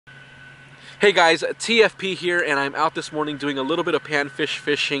Hey guys, TFP here, and I'm out this morning doing a little bit of panfish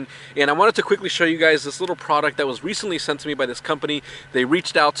fishing, and I wanted to quickly show you guys this little product that was recently sent to me by this company. They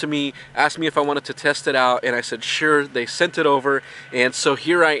reached out to me, asked me if I wanted to test it out, and I said sure. They sent it over, and so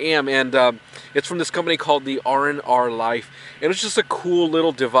here I am, and it's from this company called the R&R Life, and it's just a cool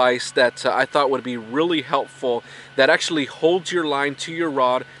little device that I thought would be really helpful, that actually holds your line to your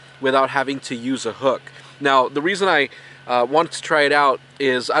rod without having to use a hook. Now, the reason I wanted to try it out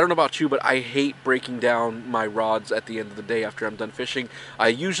is, I don't know about you, but I hate breaking down my rods at the end of the day after I'm done fishing. I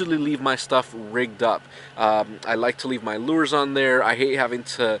usually leave my stuff rigged up. I like to leave my lures on there. I hate having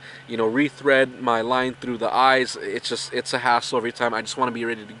to, rethread my line through the eyes. It's a hassle every time. I just want to be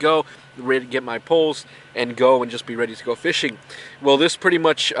ready to go, ready to get my poles and go and just be ready to go fishing. Well, this pretty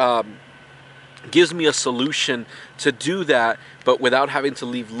much gives me a solution to do that, but without having to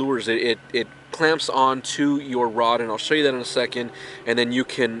leave lures. It clamps onto your rod, and I'll show you that in a second, and then you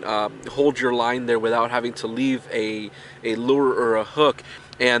can hold your line there without having to leave a lure or a hook.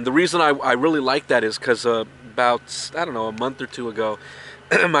 And the reason I really like that is because about, I don't know, a month or two ago,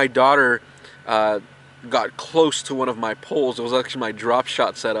 my daughter got close to one of my poles. It was actually my drop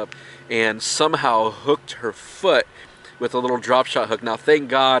shot setup, and somehow hooked her foot with a little drop shot hook. Now, thank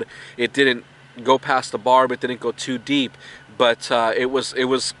God it didn't go past the barb, it didn't go too deep, but it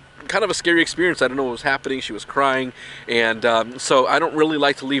was kind of a scary experience. I don't know what was happening. She was crying, and so I don't really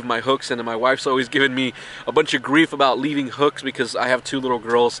like to leave my hooks, and my wife's always given me a bunch of grief about leaving hooks because I have two little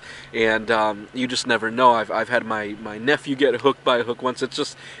girls, and you just never know. I've had my nephew get hooked by a hook once.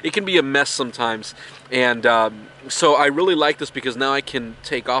 It can be a mess sometimes, and so I really like this because now I can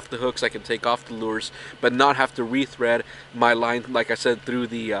take off the hooks, I can take off the lures, but not have to rethread my line, like I said, through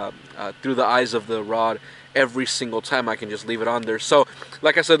the eyes of the rod every single time. I can just leave it on there. So,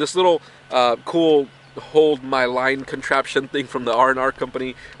 like I said, this little cool hold my line contraption thing from the R&R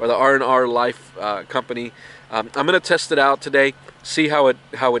company, or the R&R Life company. I'm gonna test it out today, see how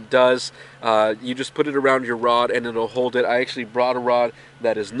it does. You just put it around your rod and it'll hold it. I actually brought a rod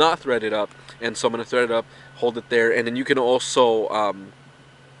that is not threaded up, and so I'm gonna thread it up, hold it there, and then you can also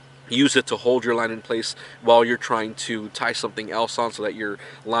use it to hold your line in place while you're trying to tie something else on, so that your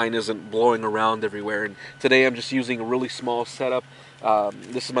line isn't blowing around everywhere. And today I'm just using a really small setup.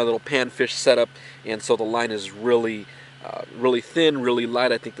 This is my little panfish setup, and so the line is really thin, really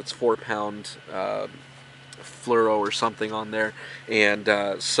light. I think that's 4-pound fluoro or something on there, and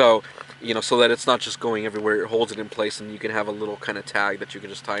so that it's not just going everywhere. It holds it in place, and you can have a little kind of tag that you can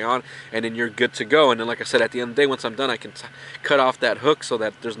just tie on, and then you're good to go. And then, like I said, at the end of the day, once I'm done, I can cut off that hook so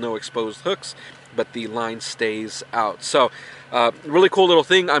that there's no exposed hooks, but the line stays out. So really cool little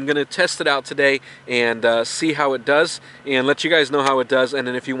thing. I'm gonna test it out today and see how it does, and let you guys know how it does. And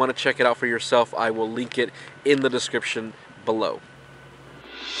then if you want to check it out for yourself, I will link it in the description below.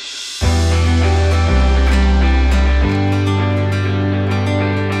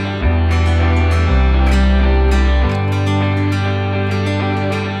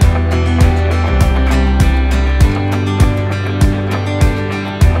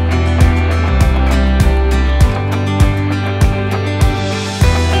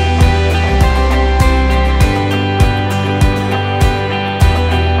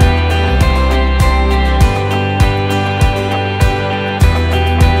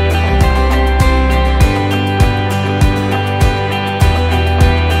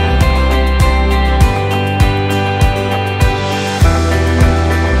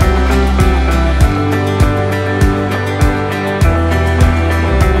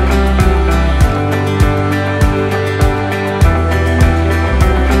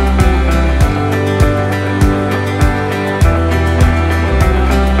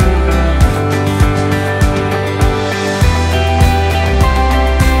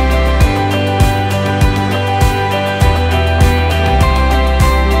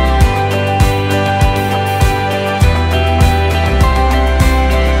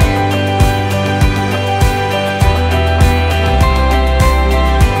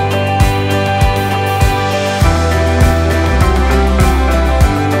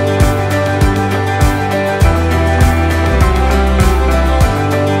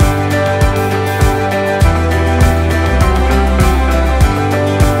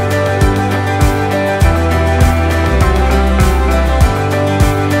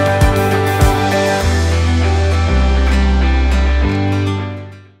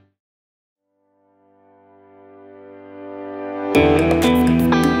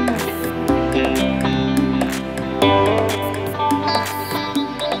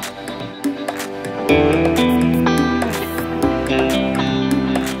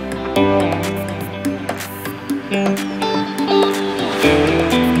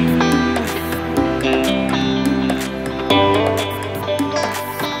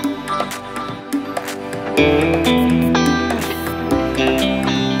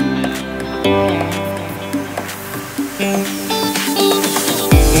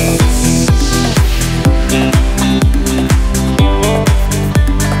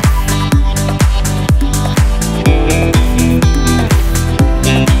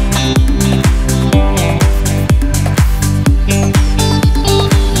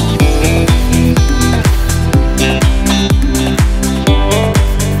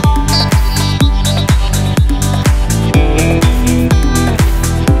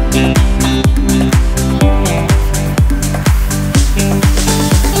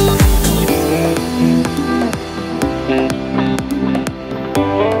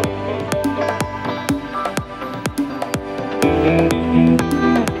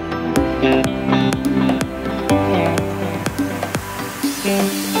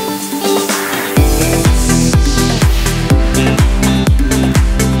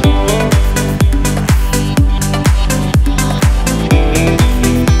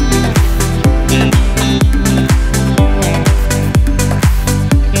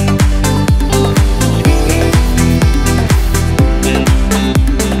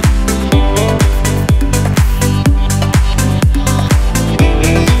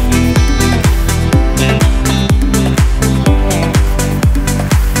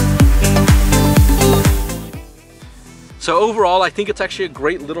 So overall, I think it's actually a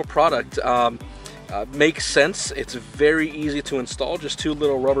great little product. Makes sense. It's very easy to install, just 2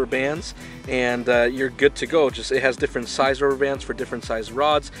 little rubber bands, and you're good to go. Just it has different size rubber bands for different size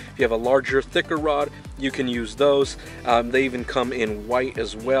rods. If you have a larger, thicker rod, you can use those. They even come in white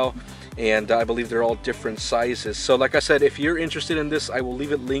as well, and I believe they're all different sizes. So like I said, if you're interested in this, I will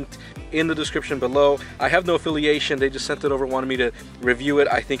leave it linked in the description below. I have no affiliation, they just sent it over, wanted me to review it.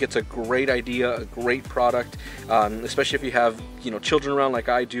 I think it's a great idea, a great product, especially if you have, you know, children around like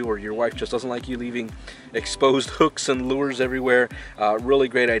I do, or your wife just doesn't like you leaving exposed hooks and lures everywhere. Really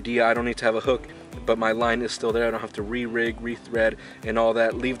great idea. I don't need to have a hook, but my line is still there. I don't have to re-rig, re-thread, and all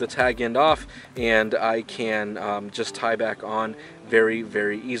that. Leave the tag end off, and I can just tie back on very,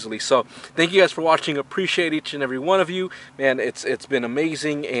 very easily. So thank you guys for watching. Appreciate each and every one of you. Man, it's been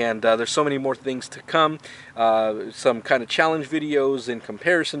amazing, and there's so many more things to come. Some kind of challenge videos and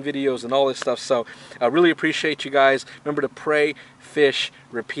comparison videos and all this stuff. So I really appreciate you guys. Remember to pray, fish,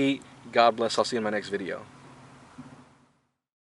 repeat. God bless. I'll see you in my next video.